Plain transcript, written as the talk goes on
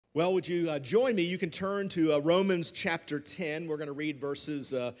Well, would you join me? You can turn to Romans chapter 10. We're going to read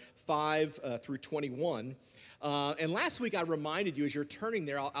verses 5 through 21. And last week I reminded you, as you're turning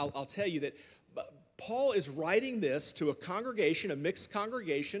there, I'll tell you that Paul is writing this to a congregation, a mixed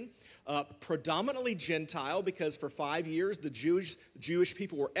congregation, predominantly Gentile, because for 5 years the Jewish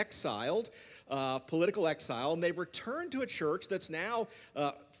people were exiled, political exile, and they've returned to a church that's now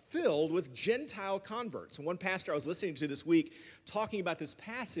filled with Gentile converts. And one pastor I was listening to this week talking about this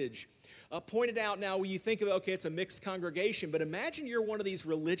passage pointed out, now when you think of, okay, it's a mixed congregation, but imagine you're one of these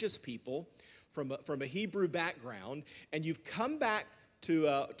religious people from a Hebrew background, and you've come back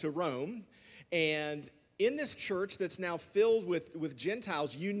to Rome, and in this church that's now filled with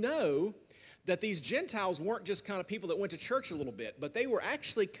Gentiles, you know that these Gentiles weren't just kind of people that went to church a little bit, but they were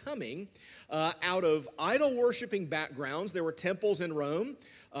actually coming out of idol-worshiping backgrounds. There were temples in Rome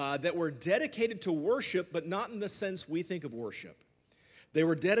that were dedicated to worship, but not in the sense we think of worship. They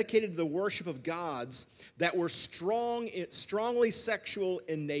were dedicated to the worship of gods that were strongly sexual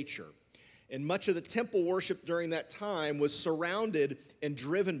in nature. And much of the temple worship during that time was surrounded and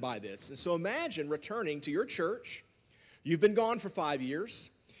driven by this. And so imagine returning to your church. You've been gone for 5 years,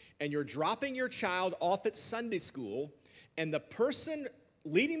 and you're dropping your child off at Sunday school, and the person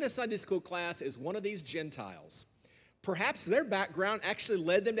leading the Sunday school class is one of these Gentiles. Perhaps their background actually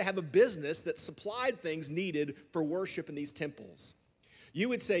led them to have a business that supplied things needed for worship in these temples. You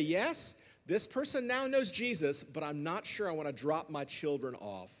would say, yes, this person now knows Jesus, but I'm not sure I want to drop my children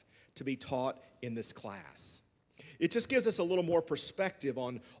off to be taught in this class. It just gives us a little more perspective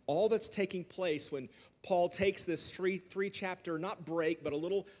on all that's taking place when Paul takes this three-chapter, not break, but a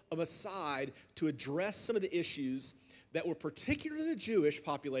little of a side to address some of the issues that were particular to the Jewish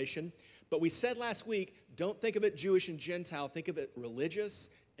population. But we said last week, don't think of it Jewish and Gentile, think of it religious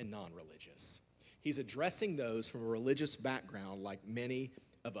and non-religious. He's addressing those from a religious background like many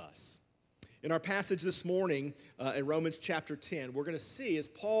of us. In our passage this morning, in Romans chapter 10, we're going to see as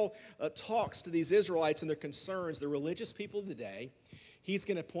Paul talks to these Israelites and their concerns, the religious people of the day, he's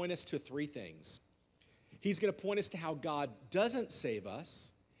going to point us to three things. He's going to point us to how God doesn't save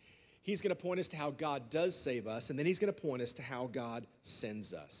us. He's going to point us to how God does save us. And then he's going to point us to how God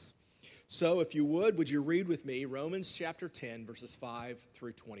sends us. So if you would you read with me Romans chapter 10, verses 5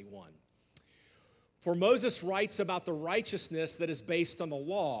 through 21. For Moses writes about the righteousness that is based on the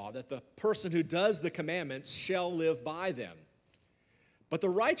law, that the person who does the commandments shall live by them. But the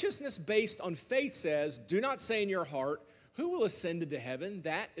righteousness based on faith says, do not say in your heart, who will ascend into heaven?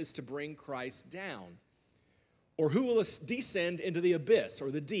 That is to bring Christ down. Or who will descend into the abyss, or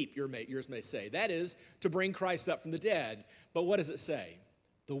the deep, yours may say. That is to bring Christ up from the dead. But what does it say?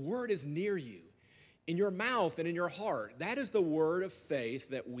 The word is near you, in your mouth and in your heart. That is the word of faith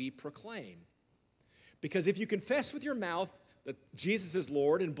that we proclaim. Because if you confess with your mouth that Jesus is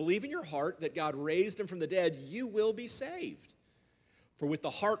Lord and believe in your heart that God raised him from the dead, you will be saved. For with the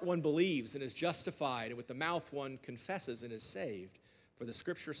heart one believes and is justified, and with the mouth one confesses and is saved. For the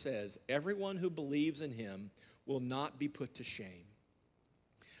scripture says, everyone who believes in him will not be put to shame.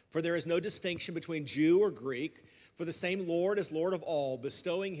 For there is no distinction between Jew or Greek, for the same Lord is Lord of all,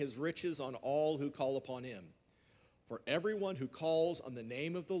 bestowing his riches on all who call upon him. For everyone who calls on the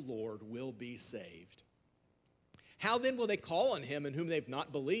name of the Lord will be saved. How then will they call on him in whom they've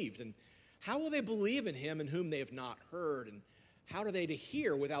not believed? And how will they believe in him in whom they have not heard? And how are they to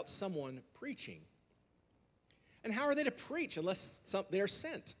hear without someone preaching? And how are they to preach unless they are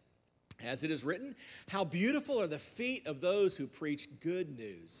sent? As it is written, how beautiful are the feet of those who preach good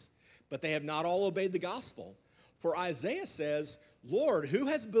news. But they have not all obeyed the gospel. For Isaiah says, Lord, who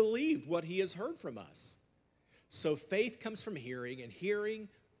has believed what he has heard from us? So faith comes from hearing, and hearing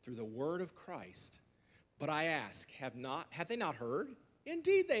through the word of Christ. But I ask, have they not heard?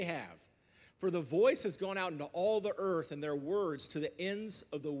 Indeed they have. For the voice has gone out into all the earth, and their words to the ends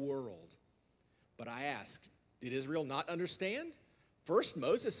of the world. But I ask, did Israel not understand? First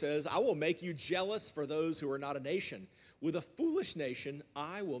Moses says, I will make you jealous for those who are not a nation. With a foolish nation,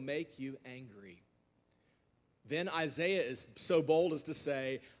 I will make you angry. Then Isaiah is so bold as to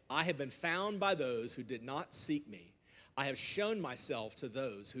say, I have been found by those who did not seek me. I have shown myself to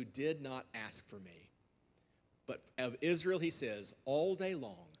those who did not ask for me. But of Israel, he says, all day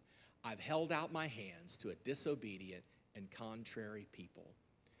long, I've held out my hands to a disobedient and contrary people.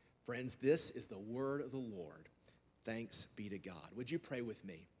 Friends, this is the word of the Lord. Thanks be to God. Would you pray with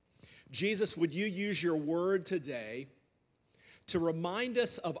me? Jesus, would you use your word today to remind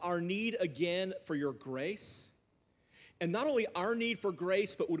us of our need again for your grace? And not only our need for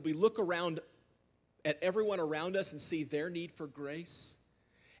grace, but would we look around at everyone around us and see their need for grace?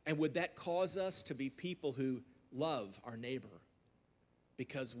 And would that cause us to be people who love our neighbor?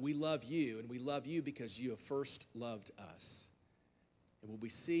 because we love you, and we love you because you have first loved us. And when we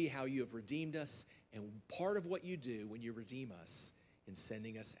see how you have redeemed us, and part of what you do when you redeem us in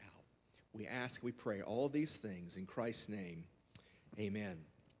sending us out, we ask, we pray all of these things in Christ's name. Amen.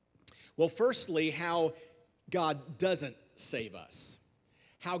 Well, firstly, how God doesn't save us.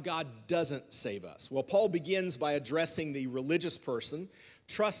 How God doesn't save us. Well, Paul begins by addressing the religious person,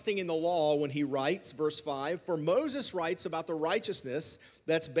 trusting in the law when he writes, verse 5, "For Moses writes about the righteousness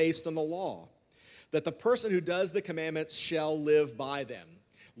that's based on the law, that the person who does the commandments shall live by them."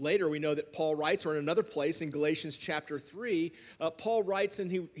 Later, we know that Paul writes, or in another place in Galatians chapter 3, Paul writes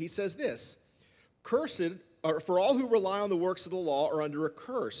and he says this, "Cursed, or for all who rely on the works of the law are under a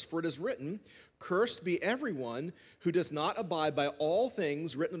curse, for it is written, 'Cursed be everyone who does not abide by all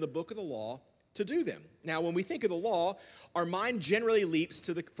things written in the book of the law to do them.'" Now, when we think of the law, our mind generally leaps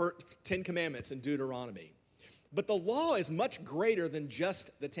to the 10 Commandments in Deuteronomy. But the law is much greater than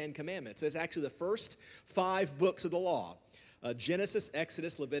just the 10 Commandments. It's actually the first 5 books of the law. Genesis,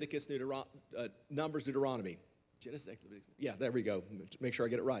 Exodus, Leviticus, Numbers, Deuteronomy. Genesis, Exodus, Leviticus. Yeah, there we go. Make sure I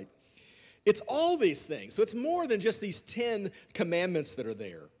get it right. It's all these things. So it's more than just these 10 commandments that are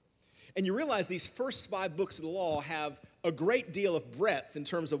there. And you realize these first 5 books of the law have a great deal of breadth in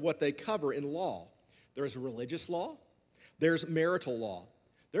terms of what they cover in law. There's religious law. There's marital law.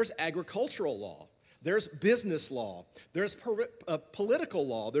 There's agricultural law. There's business law. There's political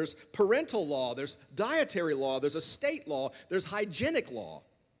law. There's parental law. There's dietary law. There's estate law. There's hygienic law.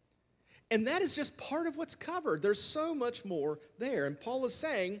 And that is just part of what's covered. There's so much more there. And Paul is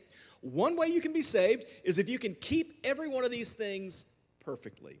saying, one way you can be saved is if you can keep every one of these things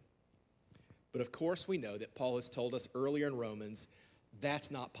perfectly. But of course, we know that Paul has told us earlier in Romans,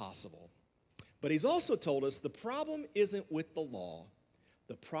 that's not possible. But he's also told us the problem isn't with the law.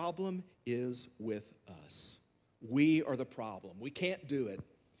 The problem is with us. We are the problem. We can't do it.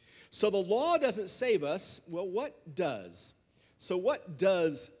 So the law doesn't save us. Well, what does? So what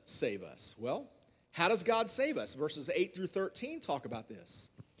does save us? Well, how does God save us? Verses 8 through 13 talk about this.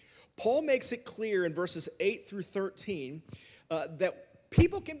 Paul makes it clear in verses 8 through 13 that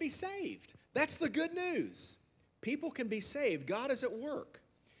people can be saved. That's the good news. People can be saved. God is at work.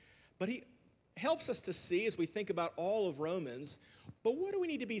 But he helps us to see as we think about all of Romans, but what do we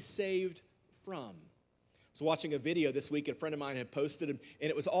need to be saved from? I was watching a video this week, a friend of mine had posted, and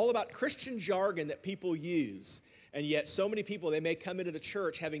it was all about Christian jargon that people use. And yet so many people, they may come into the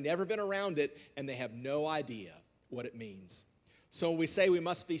church having never been around it, and they have no idea what it means. So when we say we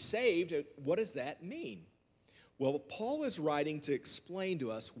must be saved, what does that mean? Well, Paul is writing to explain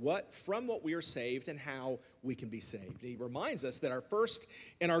to us from what we are saved and how we can be saved. He reminds us that our first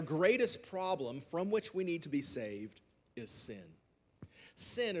and our greatest problem from which we need to be saved is sin.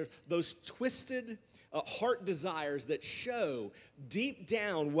 Sin are those twisted heart desires that show deep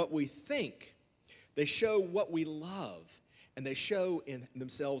down what we think. They show what we love, and they show in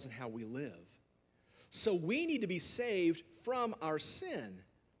themselves and how we live. So we need to be saved from our sin.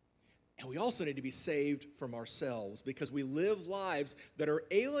 And we also need to be saved from ourselves because we live lives that are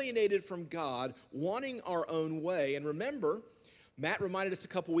alienated from God, wanting our own way. And remember, Matt reminded us a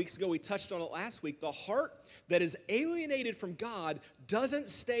couple weeks ago, we touched on it last week, the heart that is alienated from God doesn't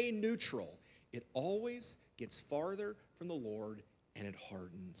stay neutral. It always gets farther from the Lord and it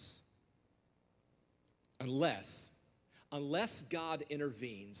hardens. Unless God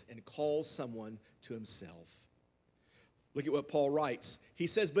intervenes and calls someone to himself. Look at what Paul writes. He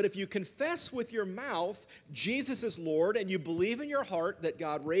says, "But if you confess with your mouth Jesus is Lord and you believe in your heart that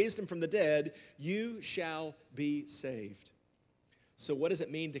God raised him from the dead, you shall be saved." So what does it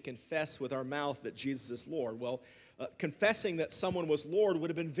mean to confess with our mouth that Jesus is Lord? Well, confessing that someone was Lord would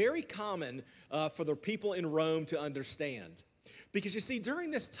have been very common for the people in Rome to understand. Because you see,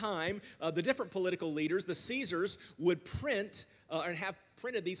 during this time, the different political leaders, the Caesars, would print and have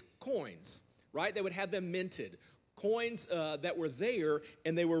printed these coins, right? They would have them minted. Coins that were there,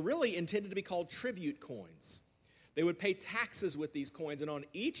 and they were really intended to be called tribute coins. They would pay taxes with these coins, and on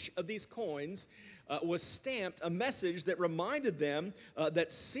each of these coins was stamped a message that reminded them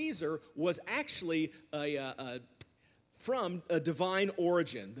that Caesar was actually from a divine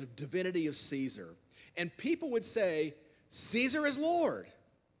origin, the divinity of Caesar. And people would say, "Caesar is Lord.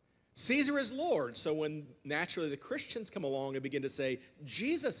 Caesar is Lord." So when naturally the Christians come along and begin to say,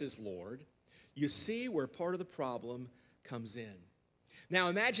 "Jesus is Lord," you see where part of the problem comes in. Now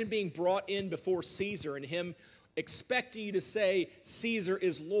imagine being brought in before Caesar and him expecting you to say, "Caesar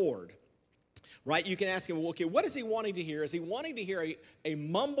is Lord." Right? You can ask him, well, okay, what is he wanting to hear? Is he wanting to hear a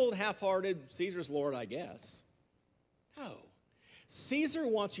mumbled, half-hearted, "Caesar's Lord, I guess"? No. Caesar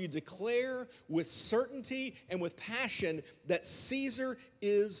wants you to declare with certainty and with passion that Caesar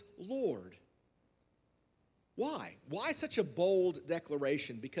is Lord. Why? Why such a bold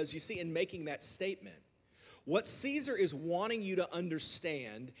declaration? Because you see, in making that statement, what Caesar is wanting you to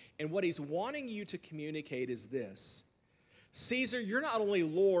understand and what he's wanting you to communicate is this. Caesar, you're not only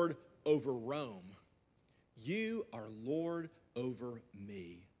Lord over Rome, you are Lord over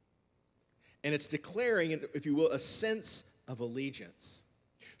me. And it's declaring, if you will, a sense of allegiance.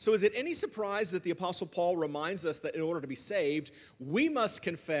 So is it any surprise that the Apostle Paul reminds us that in order to be saved, we must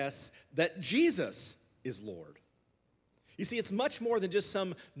confess that Jesus is Lord? You see, it's much more than just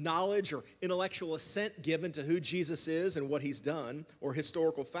some knowledge or intellectual assent given to who Jesus is and what he's done or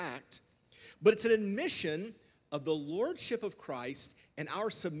historical fact, but it's an admission of the lordship of Christ and our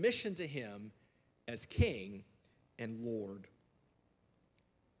submission to him as King and Lord.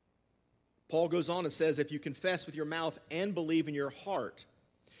 Paul goes on and says, if you confess with your mouth and believe in your heart.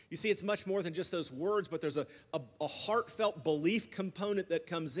 You see, it's much more than just those words, but there's a heartfelt belief component that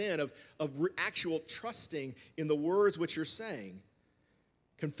comes in of actual trusting in the words which you're saying.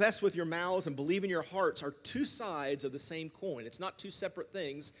 Confess with your mouths and believe in your hearts are two sides of the same coin. It's not two separate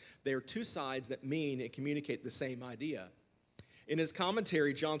things. They are two sides that mean and communicate the same idea. In his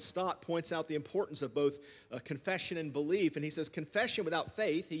commentary, John Stott points out the importance of both confession and belief, and he says, confession without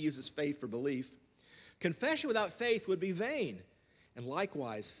faith, he uses faith for belief, confession without faith would be vain. And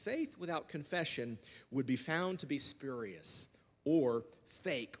likewise, faith without confession would be found to be spurious or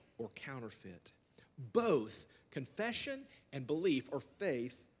fake or counterfeit. Both confession and belief or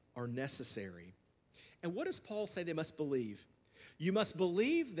faith are necessary. And what does Paul say they must believe? You must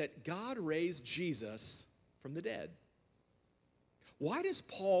believe that God raised Jesus from the dead. Why does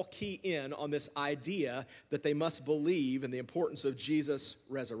Paul key in on this idea that they must believe in the importance of Jesus'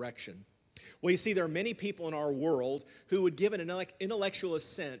 resurrection? Well, you see, there are many people in our world who would give an intellectual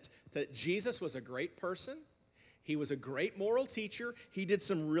assent that Jesus was a great person, he was a great moral teacher, he did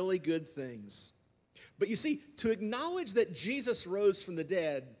some really good things. But you see, to acknowledge that Jesus rose from the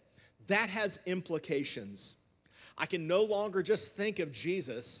dead, that has implications. I can no longer just think of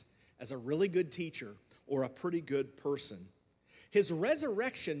Jesus as a really good teacher or a pretty good person. His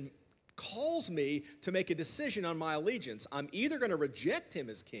resurrection calls me to make a decision on my allegiance. I'm either going to reject him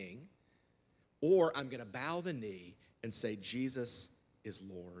as king, or I'm going to bow the knee and say, Jesus is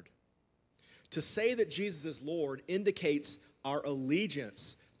Lord. To say that Jesus is Lord indicates our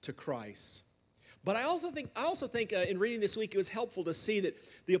allegiance to Christ. But I also think in reading this week, it was helpful to see that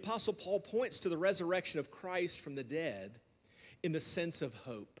the Apostle Paul points to the resurrection of Christ from the dead in the sense of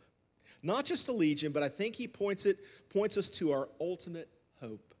hope. Not just allegiance, but I think he points us to our ultimate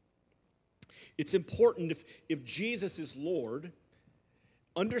hope. It's important if Jesus is Lord,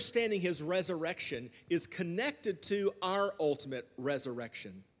 understanding his resurrection is connected to our ultimate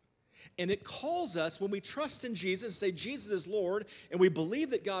resurrection. And it calls us, when we trust in Jesus, and say Jesus is Lord, and we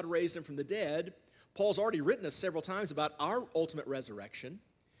believe that God raised him from the dead, Paul's already written us several times about our ultimate resurrection.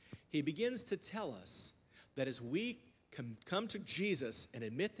 He begins to tell us that as we come to Jesus and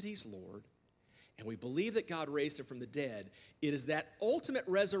admit that he's Lord, and we believe that God raised him from the dead, it is that ultimate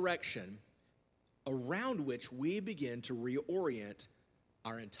resurrection around which we begin to reorient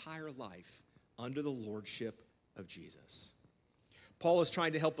our entire life under the lordship of Jesus. Paul is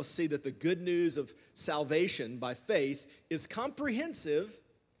trying to help us see that the good news of salvation by faith is comprehensive,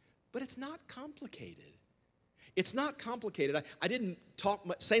 but it's not complicated. It's not complicated. I didn't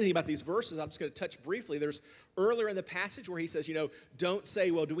say anything about these verses. I'm just going to touch briefly. There's earlier in the passage where he says, don't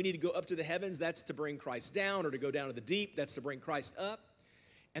say, well, do we need to go up to the heavens? That's to bring Christ down, or to go down to the deep. That's to bring Christ up.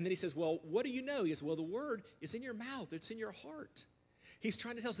 And then he says, well, what do you know? He says, well, the word is in your mouth. It's in your heart. He's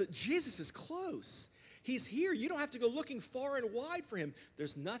trying to tell us that Jesus is close. He's here. You don't have to go looking far and wide for him.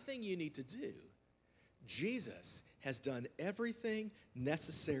 There's nothing you need to do. Jesus has done everything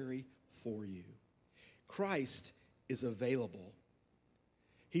necessary for you. Christ is available.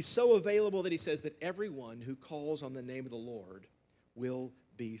 He's so available that he says that everyone who calls on the name of the Lord will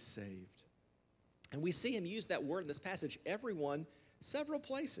be saved. And we see him use that word in this passage, everyone, several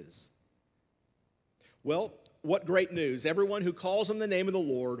places. Well, what great news. Everyone who calls on the name of the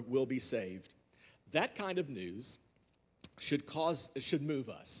Lord will be saved. That kind of news should move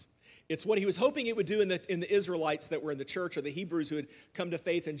us. It's what he was hoping it would do in the Israelites that were in the church, or the Hebrews who had come to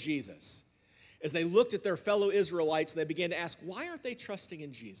faith in Jesus. As they looked at their fellow Israelites, they began to ask, why aren't they trusting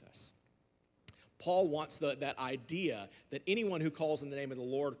in Jesus? Paul wants that idea that anyone who calls in the name of the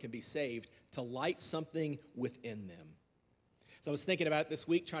Lord can be saved to light something within them. So I was thinking about it this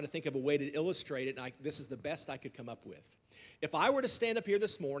week, trying to think of a way to illustrate it, and this is the best I could come up with. If I were to stand up here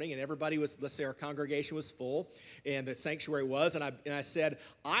this morning and everybody was, let's say our congregation was full and the sanctuary was, and I said,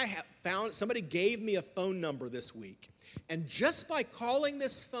 I have found, somebody gave me a phone number this week. And just by calling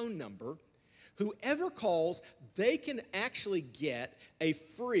this phone number, whoever calls, they can actually get a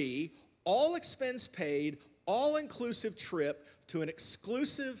free, all expense paid, all-inclusive trip to an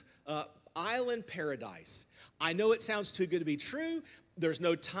exclusive island paradise. I know it sounds too good to be true. There's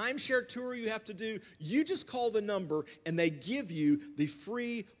no timeshare tour you have to do. You just call the number, and they give you the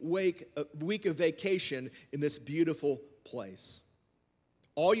free week of vacation in this beautiful place.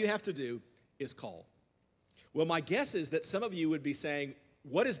 All you have to do is call. Well, my guess is that some of you would be saying,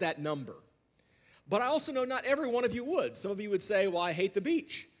 what is that number? But I also know not every one of you would. Some of you would say, well, I hate the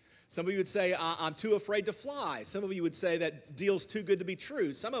beach. Some of you would say, I'm too afraid to fly. Some of you would say, that deal's too good to be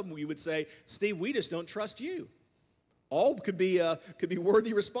true. Some of you would say, Steve, we just don't trust you. All could be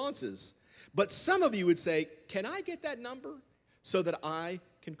worthy responses. But some of you would say, can I get that number so that I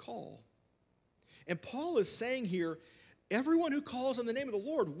can call? And Paul is saying here, everyone who calls on the name of the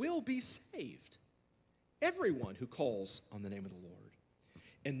Lord will be saved. Everyone who calls on the name of the Lord.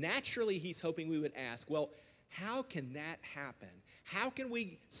 And naturally, he's hoping we would ask, well, how can that happen? How can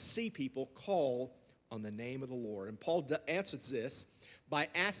we see people call on the name of the Lord? And Paul answers this by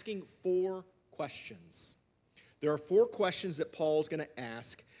asking 4 questions. There are 4 questions that Paul's going to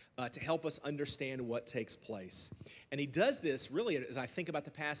ask to help us understand what takes place. And he does this really, as I think about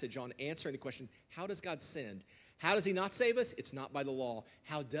the passage, on answering the question, how does God send? How does he not save us? It's not by the law.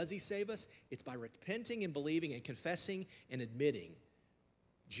 How does he save us? It's by repenting and believing and confessing and admitting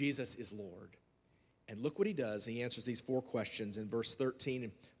Jesus is Lord. And look what he does. He answers these 4 questions in verse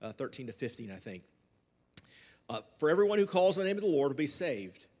 13 to 15, I think. For everyone who calls on the name of the Lord will be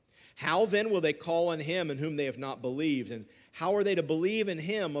saved. How then will they call on him in whom they have not believed? And how are they to believe in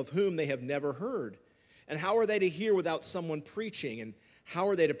him of whom they have never heard? And how are they to hear without someone preaching? And how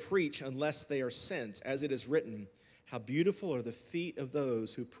are they to preach unless they are sent? As it is written, how beautiful are the feet of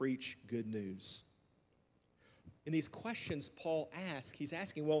those who preach good news. In these questions Paul asks, he's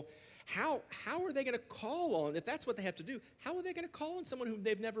asking, well, how are they going to call on, if that's what they have to do, how are they going to call on someone whom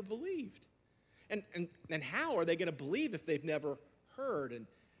they've never believed? And how are they going to believe if they've never heard? And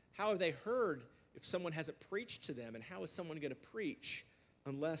how have they heard if someone hasn't preached to them? And how is someone going to preach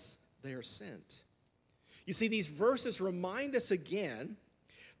unless they are sent? You see, these verses remind us again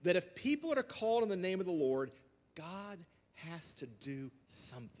that if people are called in the name of the Lord, God has to do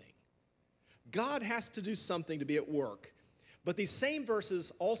something. God has to do something to be at work. But these same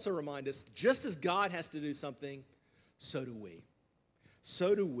verses also remind us, just as God has to do something, so do we.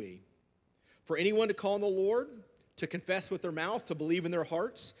 So do we. For anyone to call on the Lord, to confess with their mouth, to believe in their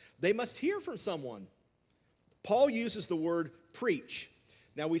hearts, they must hear from someone. Paul uses the word preach.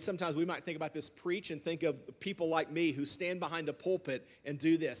 Now, we might think about this preach and think of people like me who stand behind a pulpit and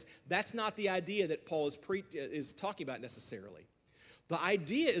do this. That's not the idea that Paul is talking about necessarily. The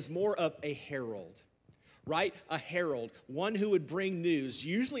idea is more of a herald. Right? A herald, one who would bring news,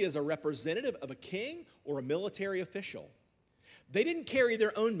 usually as a representative of a king or a military official. They didn't carry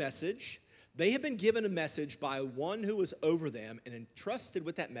their own message. They had been given a message by one who was over them and entrusted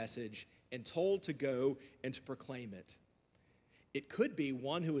with that message and told to go and to proclaim it. It could be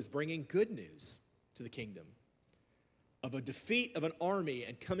one who was bringing good news to the kingdom of a defeat of an army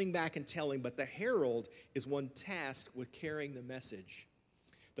and coming back and telling, but the herald is one tasked with carrying the message.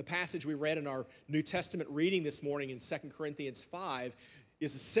 The passage we read in our New Testament reading this morning in 2 Corinthians 5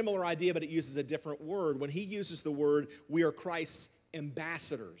 is a similar idea, but it uses a different word. When he uses the word, we are Christ's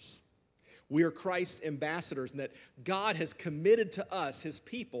ambassadors. We are Christ's ambassadors, and that God has committed to us, his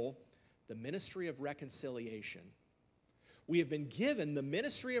people, the ministry of reconciliation. We have been given the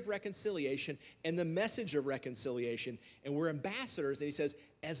ministry of reconciliation and the message of reconciliation, and we're ambassadors, and he says,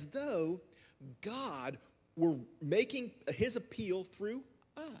 as though God were making his appeal through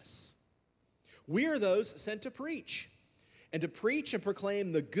us. We are those sent to preach and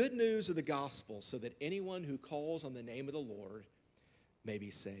proclaim the good news of the gospel so that anyone who calls on the name of the Lord may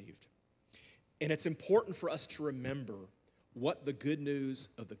be saved. And it's important for us to remember what the good news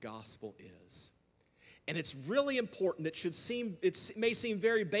of the gospel is. And it's really important. It may seem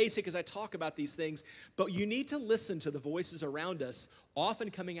very basic as I talk about these things, but you need to listen to the voices around us, often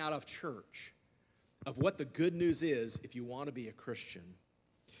coming out of church, of what the good news is if you want to be a Christian.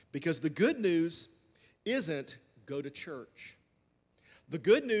 Because the good news isn't go to church. The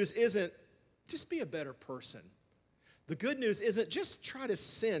good news isn't just be a better person. The good news isn't just try to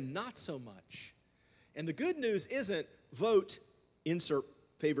sin, not so much. And the good news isn't vote, insert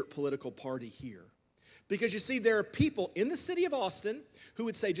favorite political party here. Because you see, there are people in the city of Austin who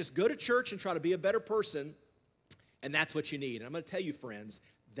would say, just go to church and try to be a better person, and that's what you need. And I'm going to tell you, friends,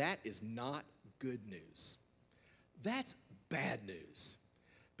 that is not good news. That's bad news.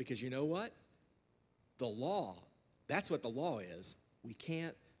 Because you know what? The law, that's what the law is. We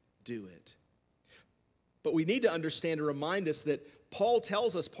can't do it. But we need to understand and remind us that Paul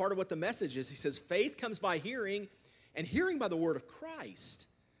tells us part of what the message is. He says, faith comes by hearing, and hearing by the word of Christ.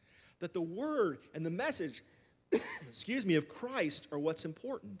 That the word and the message, of Christ are what's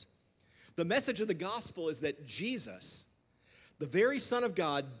important. The message of the gospel is that Jesus, the very Son of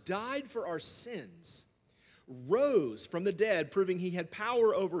God, died for our sins, rose from the dead, proving he had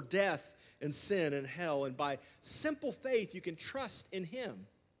power over death and sin and hell. And by simple faith, you can trust in him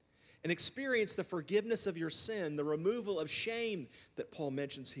and experience the forgiveness of your sin, the removal of shame that Paul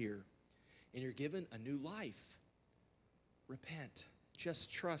mentions here. And you're given a new life. Repent.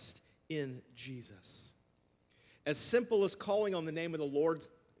 Just trust in Jesus. As simple as calling on the name of the Lord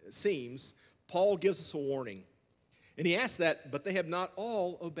seems, Paul gives us a warning. And he asks that, but they have not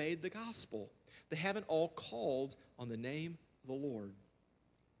all obeyed the gospel. They haven't all called on the name of the Lord.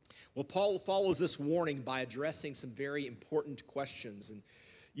 Well, Paul follows this warning by addressing some very important questions. And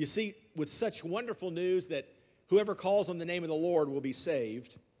you see, with such wonderful news that whoever calls on the name of the Lord will be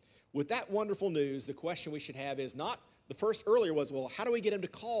saved, with that wonderful news, the question we should have is not, the first earlier was, well, how do we get him to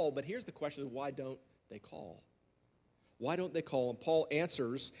call? But here's the question, why don't they call? Why don't they call? And Paul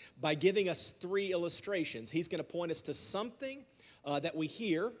answers by giving us three illustrations. He's going to point us to something that we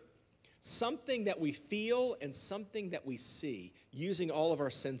hear, something that we feel, and something that we see, using all of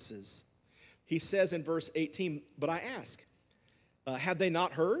our senses. He says in verse 18, but I ask, have they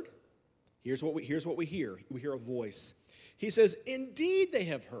not heard? Here's what we hear. We hear a voice. He says, indeed they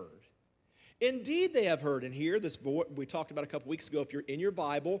have heard. Indeed they have heard. And here, this voice we talked about a couple weeks ago, if you're in your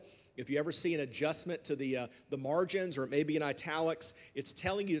Bible, if you ever see an adjustment to the margins, or it may be in italics, it's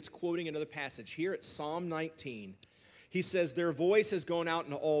telling you it's quoting another passage. Here it's Psalm 19. He says, their voice has gone out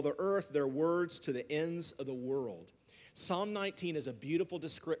into all the earth, their words to the ends of the world. Psalm 19 is a beautiful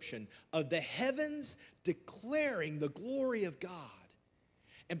description of the heavens declaring the glory of God.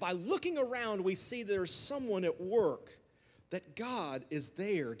 And by looking around, we see there's someone at work, that God is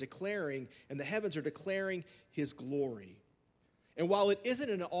there declaring, and the heavens are declaring his glory. And while it isn't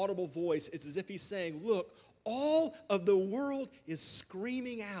an audible voice, it's as if he's saying, look, all of the world is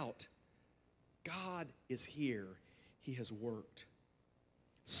screaming out, God is here. He has worked.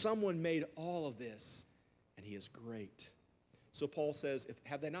 Someone made all of this, and he is great. So Paul says,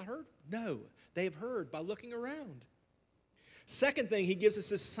 have they not heard? No, they have heard by looking around. Second thing he gives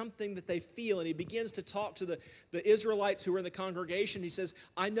us is something that they feel, and he begins to talk to the Israelites who are in the congregation. He says,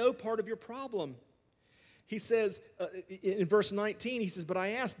 I know part of your problem. He says, in verse 19, he says, but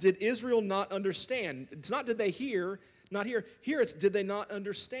I asked, did Israel not understand? It's not did they hear, not hear. Here it's did they not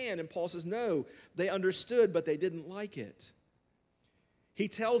understand? And Paul says, no, they understood, but they didn't like it. He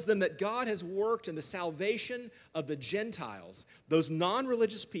tells them that God has worked in the salvation of the Gentiles, those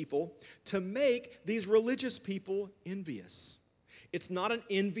non-religious people, to make these religious people envious. It's not an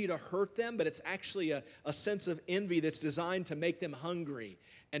envy to hurt them, but it's actually a sense of envy that's designed to make them hungry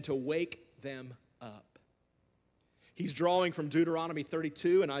and to wake them up. He's drawing from Deuteronomy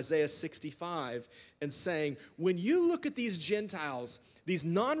 32 and Isaiah 65 and saying, when you look at these Gentiles, these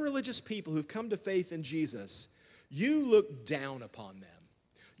non-religious people who've come to faith in Jesus, you look down upon them.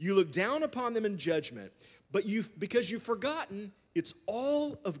 You look down upon them in judgment, but because you've forgotten, it's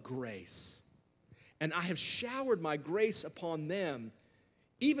all of grace. And I have showered my grace upon them,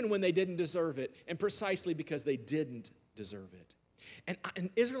 even when they didn't deserve it, and precisely because they didn't deserve it. And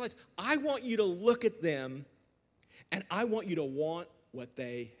Israelites, I want you to look at them, and I want you to want what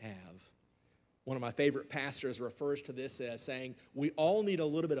they have. One of my favorite pastors refers to this as saying, we all need a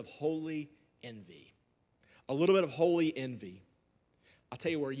little bit of holy envy. A little bit of holy envy. I'll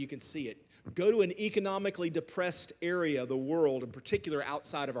tell you where you can see it. Go to an economically depressed area of the world, in particular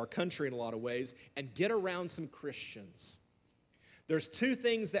outside of our country in a lot of ways, and get around some Christians. There's two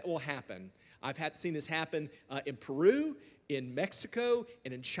things that will happen. I've seen this happen in Peru, in Mexico,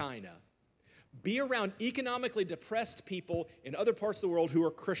 and in China. Be around economically depressed people in other parts of the world who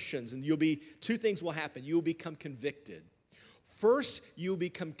are Christians, and two things will happen. You will become convicted. First, you will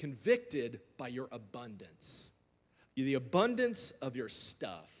become convicted by your abundance. The abundance of your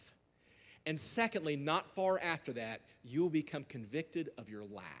stuff. And secondly, not far after that, you will become convicted of your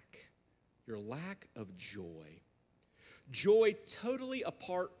lack of joy. Joy totally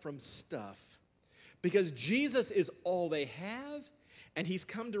apart from stuff. Because Jesus is all they have, and he's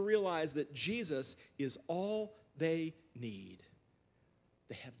come to realize that Jesus is all they need.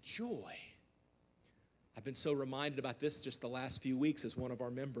 They have joy. I've been so reminded about this just the last few weeks as one of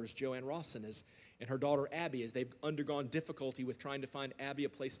our members, Joanne Rawson, and her daughter Abby, as they've undergone difficulty with trying to find Abby a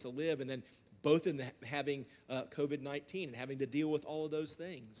place to live, and then both in having COVID-19 and having to deal with all of those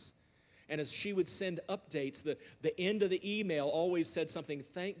things. And as she would send updates, the end of the email always said something,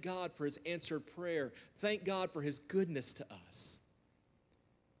 thank God for his answered prayer. Thank God for his goodness to us.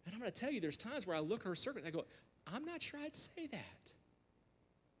 And I'm going to tell you, there's times where I look at her circuit and I go, I'm not sure I'd say that.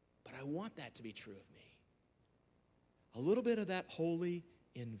 But I want that to be true of me. A little bit of that holy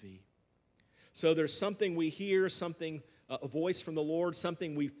envy. So there's something we hear, something, a voice from the Lord,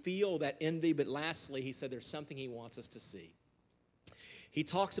 something we feel, that envy. But lastly, he said there's something he wants us to see. He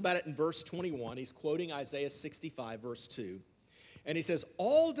talks about it in verse 21. He's quoting Isaiah 65, verse 2. And he says,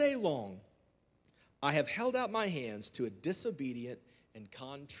 all day long I have held out my hands to a disobedient and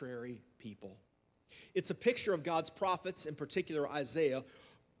contrary people. It's a picture of God's prophets, in particular Isaiah,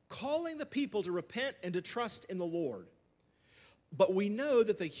 calling the people to repent and to trust in the Lord. But we know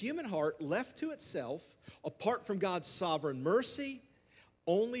that the human heart, left to itself, apart from God's sovereign mercy,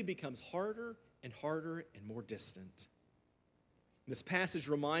 only becomes harder and harder and more distant. This passage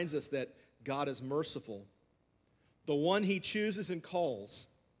reminds us that God is merciful. The one he chooses and calls,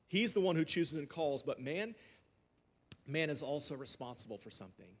 he's the one who chooses and calls, but man is also responsible for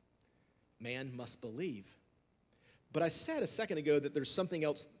something. Man must believe. But I said a second ago that there's something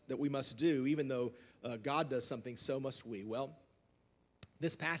else that we must do, even though God does something, so must we. Well,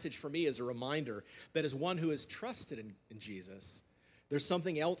 this passage for me is a reminder that as one who has trusted in Jesus, there's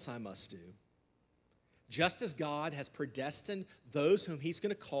something else I must do. Just as God has predestined those whom he's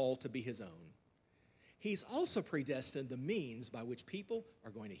going to call to be his own, he's also predestined the means by which people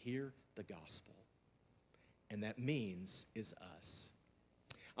are going to hear the gospel. And that means is us.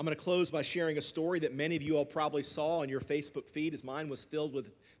 I'm going to close by sharing a story that many of you all probably saw on your Facebook feed, as mine was filled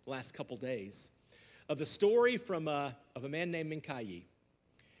with the last couple days, of the story of a man named Minkayi.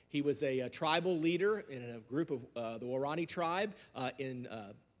 He was a tribal leader in a group of the Warani tribe in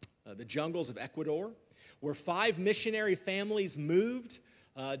the jungles of Ecuador, where 5 missionary families moved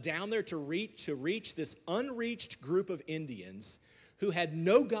down there to reach this unreached group of Indians who had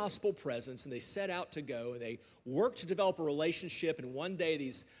no gospel presence, and they set out to go, and they worked to develop a relationship, and one day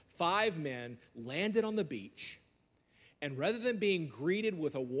these 5 men landed on the beach, and rather than being greeted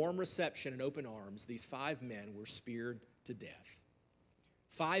with a warm reception and open arms, these 5 men were speared to death.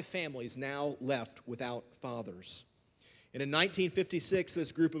 5 families now left without fathers. And in 1956,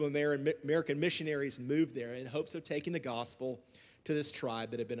 this group of American missionaries moved there in hopes of taking the gospel to this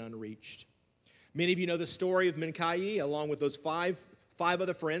tribe that had been unreached. Many of you know the story of Minkayi, along with those five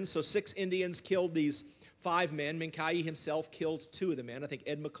other friends. So 6 Indians killed these 5 men. Minkayi himself killed 2 of the men, I think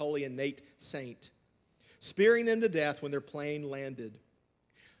Ed McCauley and Nate Saint, spearing them to death when their plane landed.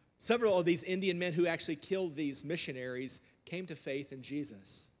 Several of these Indian men who actually killed these missionaries came to faith in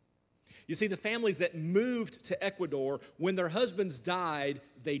Jesus. You see, the families that moved to Ecuador, when their husbands died,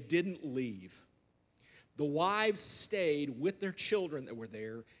 they didn't leave. The wives stayed with their children that were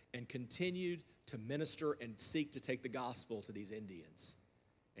there and continued to minister and seek to take the gospel to these Indians.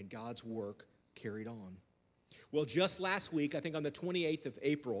 And God's work carried on. Well, just last week, I think on the 28th of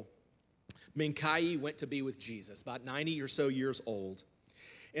April, Minkayi went to be with Jesus, about 90 or so years old.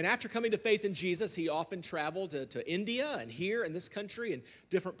 And after coming to faith in Jesus, he often traveled to India and here in this country and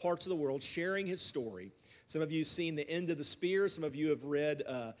different parts of the world, sharing his story. Some of you have seen The End of the Spear. Some of you have read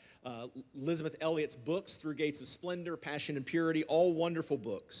Elizabeth Elliot's books, Through Gates of Splendor, Passion and Purity, all wonderful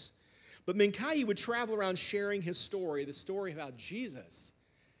books. But Minkayi would travel around sharing his story, the story of how Jesus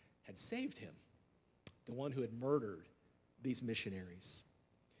had saved him, the one who had murdered these missionaries.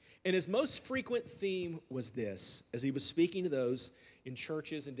 And his most frequent theme was this: as he was speaking to those in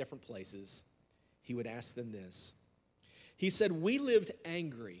churches in different places, he would ask them this. He said, we lived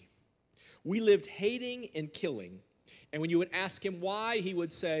angry. We lived hating and killing. And when you would ask him why, he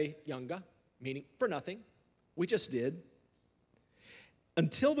would say, Yanga, meaning for nothing. We just did.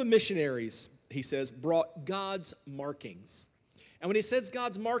 Until the missionaries, he says, brought God's markings. And when he says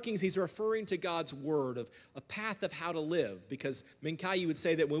God's markings, he's referring to God's word, of a path of how to live. Because Minkayi would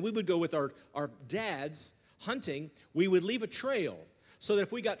say that when we would go with our dads hunting, we would leave a trail so that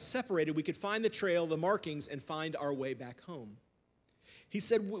if we got separated, we could find the trail, the markings, and find our way back home. He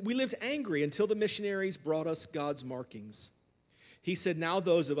said, we lived angry until the missionaries brought us God's markings. He said, now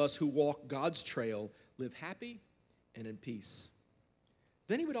those of us who walk God's trail live happy and in peace.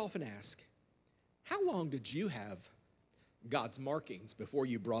 Then he would often ask, how long did you have God's markings before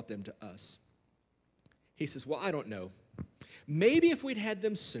you brought them to us? He says, well, I don't know. Maybe if we'd had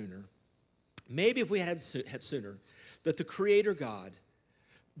them sooner, that the Creator God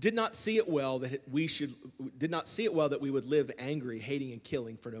did not see it well that we would live angry, hating, and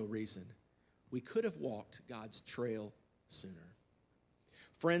killing for no reason. We could have walked God's trail sooner.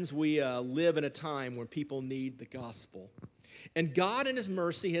 Friends, we live in a time when people need the gospel. And God in his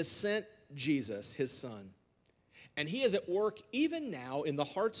mercy has sent Jesus, his son. And he is at work even now in the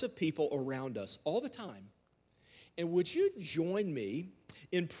hearts of people around us all the time. And would you join me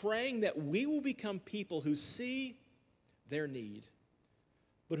in praying that we will become people who see their need,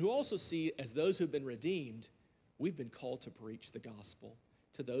 but who also see, as those who have been redeemed, we've been called to preach the gospel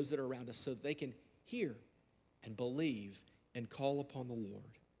to those that are around us so that they can hear and believe and call upon the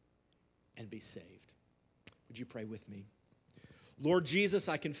Lord and be saved. Would you pray with me? Lord Jesus,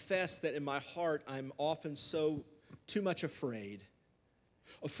 I confess that in my heart I'm often too much afraid.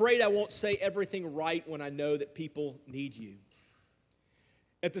 Afraid I won't say everything right when I know that people need you.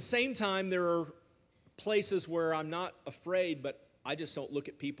 At the same time, there are places where I'm not afraid, but I just don't look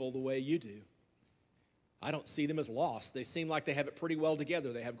at people the way you do. I don't see them as lost. They seem like they have it pretty well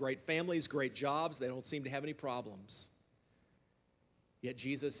together. They have great families, great jobs. They don't seem to have any problems. Yet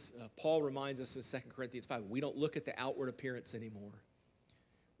Jesus, Paul reminds us in 2 Corinthians 5, we don't look at the outward appearance anymore.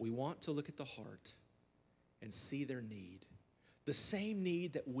 We want to look at the heart and see their need. The same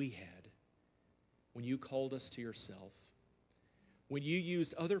need that we had when you called us to yourself. When you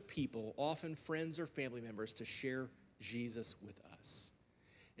used other people, often friends or family members, to share Jesus with us.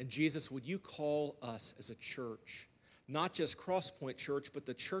 And Jesus, would you call us as a church, not just Crosspointe Church, but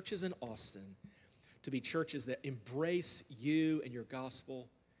the churches in Austin, to be churches that embrace you and your gospel?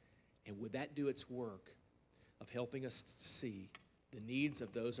 And would that do its work of helping us to see the needs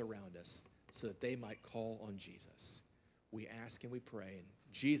of those around us so that they might call on Jesus? We ask and we pray in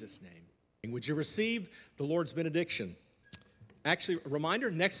Jesus' name. Would you receive the Lord's benediction? Actually, a reminder,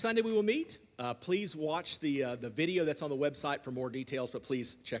 next Sunday we will meet. Please watch the video that's on the website for more details, but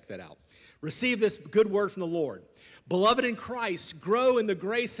please check that out. Receive this good word from the Lord. Beloved in Christ, grow in the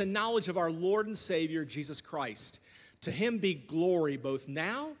grace and knowledge of our Lord and Savior, Jesus Christ. To him be glory both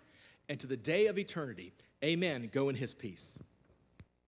now and to the day of eternity. Amen. Go in his peace.